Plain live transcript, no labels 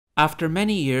After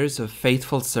many years of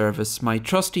faithful service, my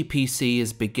trusty PC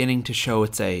is beginning to show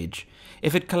its age.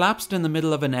 If it collapsed in the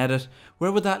middle of an edit,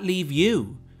 where would that leave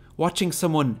you? Watching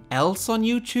someone else on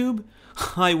YouTube?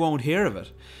 I won't hear of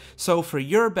it. So for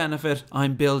your benefit,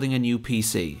 I'm building a new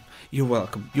PC. You're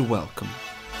welcome, you're welcome.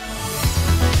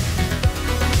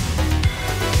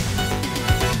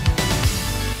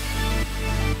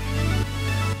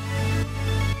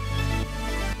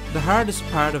 The hardest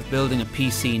part of building a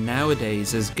PC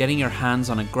nowadays is getting your hands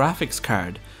on a graphics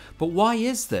card. But why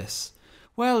is this?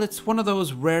 Well, it's one of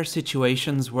those rare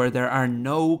situations where there are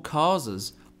no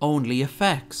causes, only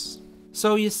effects.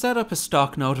 So you set up a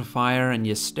stock notifier and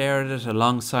you stare at it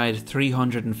alongside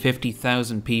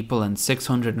 350,000 people and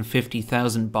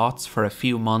 650,000 bots for a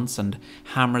few months and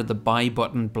hammer the buy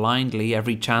button blindly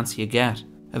every chance you get.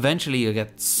 Eventually you'll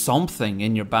get something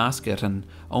in your basket and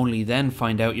only then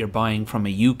find out you're buying from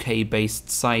a UK-based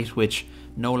site which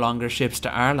no longer ships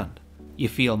to Ireland. You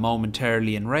feel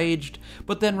momentarily enraged,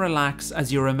 but then relax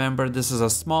as you remember this is a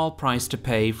small price to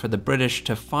pay for the British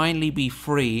to finally be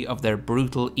free of their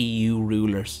brutal EU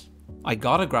rulers. I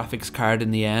got a graphics card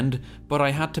in the end, but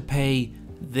I had to pay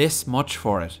this much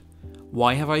for it.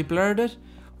 Why have I blurred it?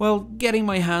 Well, getting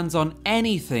my hands on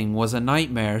anything was a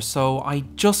nightmare, so I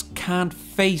just can't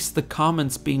face the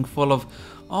comments being full of,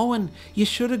 "Owen, you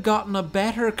should have gotten a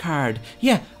better card."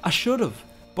 Yeah, I should have,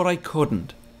 but I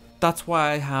couldn't. That's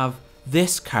why I have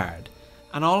this card.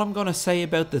 And all I'm going to say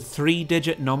about the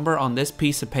 3-digit number on this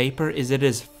piece of paper is it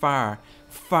is far,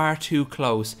 far too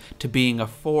close to being a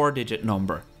 4-digit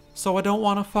number. So I don't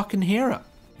want to fucking hear it.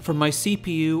 For my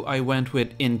CPU, I went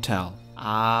with Intel.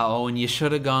 Oh, and you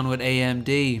should have gone with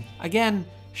AMD. Again,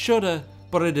 shoulda,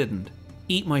 but I didn't.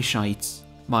 Eat my shites.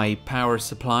 My power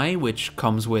supply, which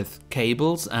comes with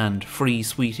cables and free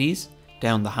sweeties,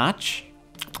 down the hatch.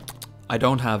 I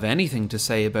don't have anything to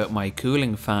say about my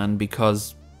cooling fan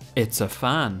because it's a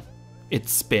fan. It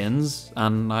spins,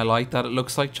 and I like that it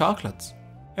looks like chocolates.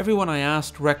 Everyone I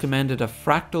asked recommended a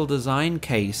fractal design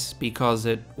case because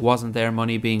it wasn't their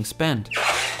money being spent.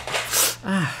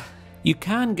 You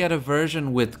can get a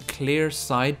version with clear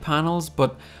side panels,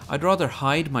 but I'd rather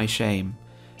hide my shame.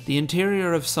 The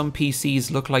interior of some PCs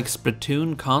look like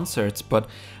Splatoon concerts, but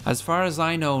as far as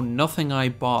I know, nothing I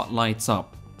bought lights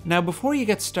up. Now before you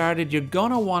get started, you're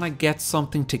gonna want to get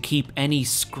something to keep any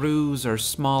screws or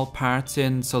small parts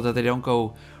in so that they don't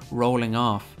go rolling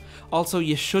off. Also,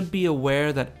 you should be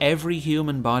aware that every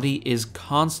human body is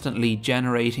constantly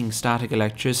generating static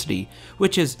electricity,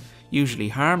 which is usually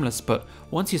harmless, but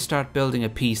once you start building a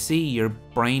PC, your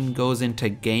brain goes into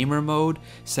gamer mode,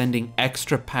 sending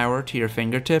extra power to your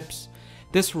fingertips.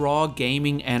 This raw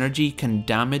gaming energy can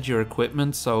damage your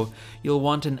equipment, so you'll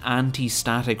want an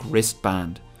anti-static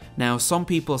wristband. Now, some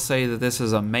people say that this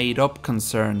is a made-up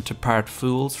concern to part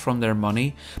fools from their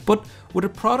money, but would a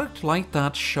product like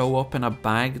that show up in a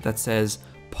bag that says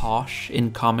 "Posh"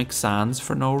 in Comic Sans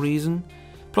for no reason?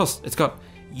 Plus, it's got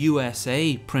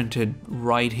USA printed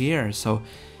right here, so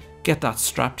get that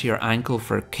strapped to your ankle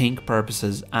for kink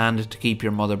purposes and to keep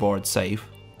your motherboard safe.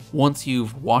 Once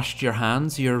you've washed your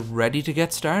hands, you're ready to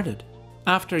get started.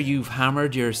 After you've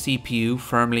hammered your CPU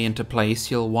firmly into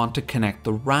place, you'll want to connect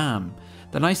the RAM.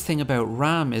 The nice thing about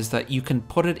RAM is that you can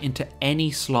put it into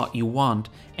any slot you want,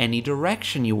 any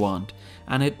direction you want,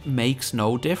 and it makes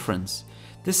no difference.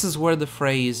 This is where the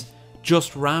phrase,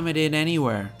 "just ram it in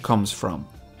anywhere," comes from.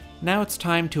 Now it's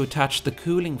time to attach the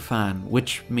cooling fan,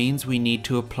 which means we need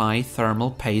to apply thermal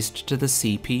paste to the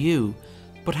CPU.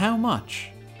 But how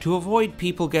much? To avoid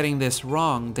people getting this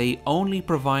wrong, they only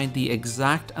provide the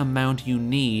exact amount you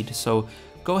need, so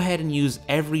go ahead and use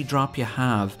every drop you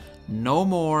have, no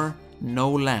more,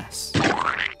 no less.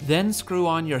 Then screw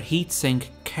on your heatsink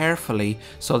carefully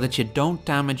so that you don't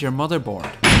damage your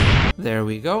motherboard. There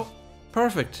we go.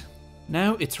 Perfect.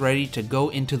 Now it's ready to go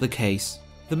into the case.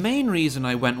 The main reason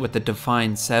I went with the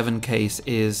Define 7 case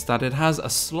is that it has a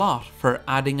slot for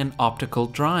adding an optical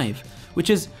drive, which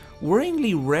is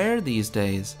worryingly rare these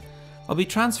days. I'll be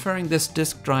transferring this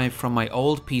disk drive from my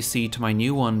old PC to my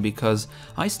new one because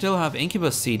I still have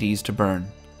Incubus CDs to burn.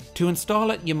 To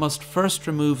install it, you must first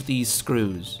remove these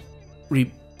screws.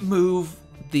 Remove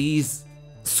these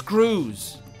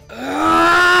screws.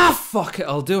 Fuck it,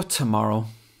 I'll do it tomorrow.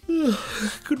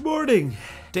 Good morning.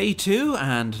 Day 2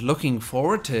 and looking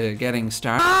forward to getting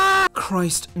started.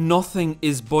 Christ, nothing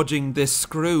is budging this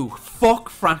screw. Fuck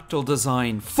fractal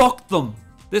design. Fuck them.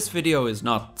 This video is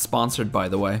not sponsored, by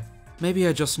the way. Maybe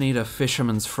I just need a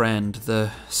fisherman's friend,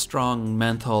 the strong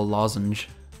menthol lozenge.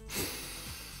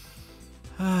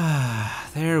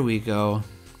 There we go.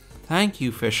 Thank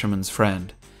you, fisherman's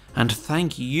friend. And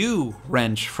thank you,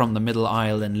 wrench from the middle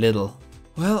aisle in Lidl.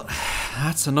 Well,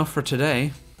 that's enough for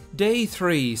today. Day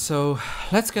 3, so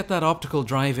let's get that optical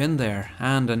drive in there,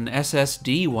 and an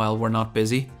SSD while we're not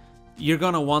busy. You're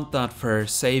gonna want that for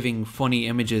saving funny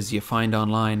images you find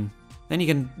online. Then you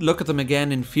can look at them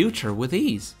again in future with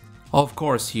ease. Of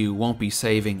course, you won't be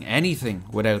saving anything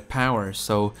without power,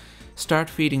 so start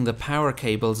feeding the power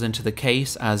cables into the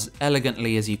case as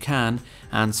elegantly as you can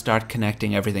and start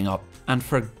connecting everything up. And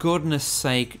for goodness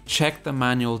sake, check the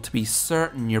manual to be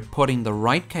certain you're putting the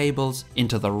right cables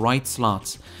into the right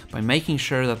slots by making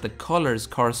sure that the colours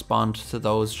correspond to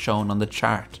those shown on the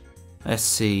chart. Let's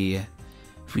see,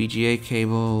 VGA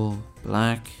cable,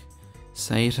 black,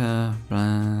 SATA,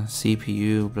 black,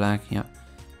 CPU, black, yeah,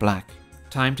 black.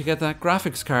 Time to get that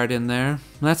graphics card in there.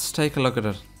 Let's take a look at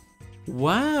it.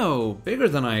 Wow, bigger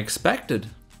than I expected.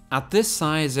 At this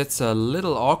size, it's a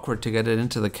little awkward to get it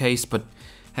into the case, but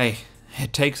hey,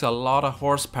 it takes a lot of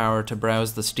horsepower to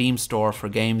browse the Steam store for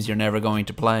games you're never going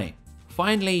to play.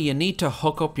 Finally, you need to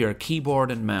hook up your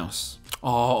keyboard and mouse.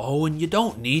 Oh, and you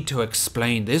don't need to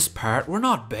explain this part, we're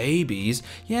not babies.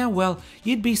 Yeah, well,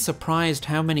 you'd be surprised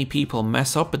how many people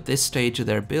mess up at this stage of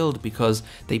their build because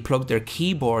they plug their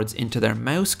keyboards into their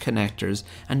mouse connectors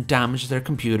and damage their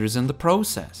computers in the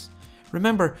process.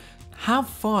 Remember, have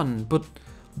fun, but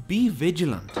be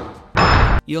vigilant.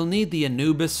 You'll need the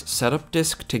Anubis setup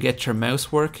disk to get your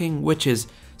mouse working, which is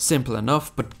simple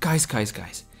enough, but guys,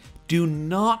 do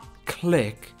not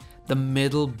click the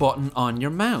middle button on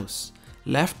your mouse.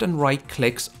 Left and right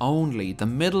clicks only. The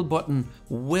middle button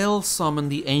will summon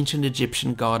the ancient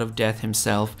Egyptian god of death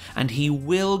himself, and he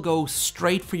will go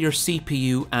straight for your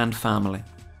CPU and family.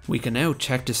 We can now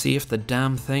check to see if the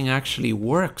damn thing actually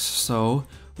works, so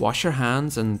wash your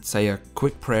hands and say a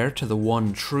quick prayer to the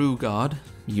one true God.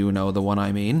 You know the one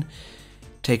I mean.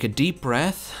 Take a deep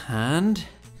breath and...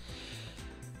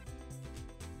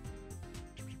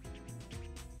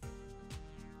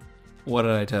 What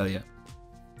did I tell you?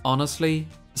 Honestly,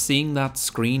 seeing that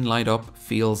screen light up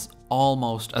feels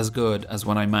almost as good as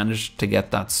when I managed to get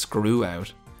that screw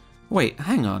out. Wait,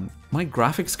 hang on, my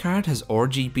graphics card has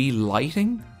RGB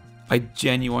lighting? I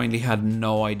genuinely had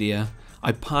no idea.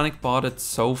 I panic bought it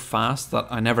so fast that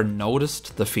I never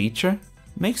noticed the feature.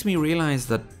 Makes me realize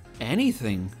that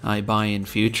anything I buy in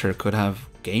future could have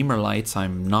gamer lights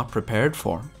I'm not prepared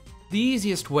for. The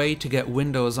easiest way to get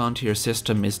Windows onto your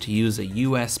system is to use a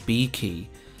USB key.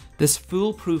 This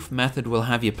foolproof method will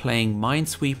have you playing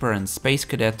Minesweeper and Space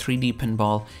Cadet 3D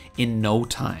Pinball in no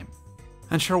time.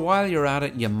 And sure, while you're at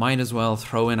it, you might as well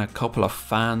throw in a couple of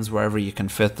fans wherever you can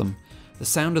fit them. The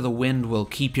sound of the wind will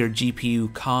keep your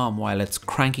GPU calm while it's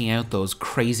cranking out those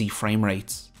crazy frame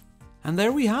rates. And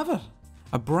there we have it.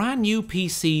 A brand new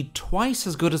PC twice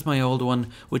as good as my old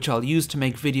one, which I'll use to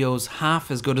make videos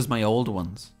half as good as my old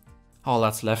ones. All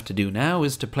that's left to do now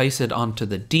is to place it onto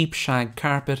the deep shag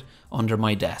carpet under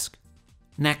my desk.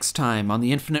 Next time on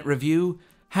the Infinite Review,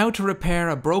 how to repair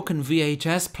a broken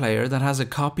VHS player that has a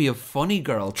copy of Funny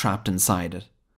Girl trapped inside it.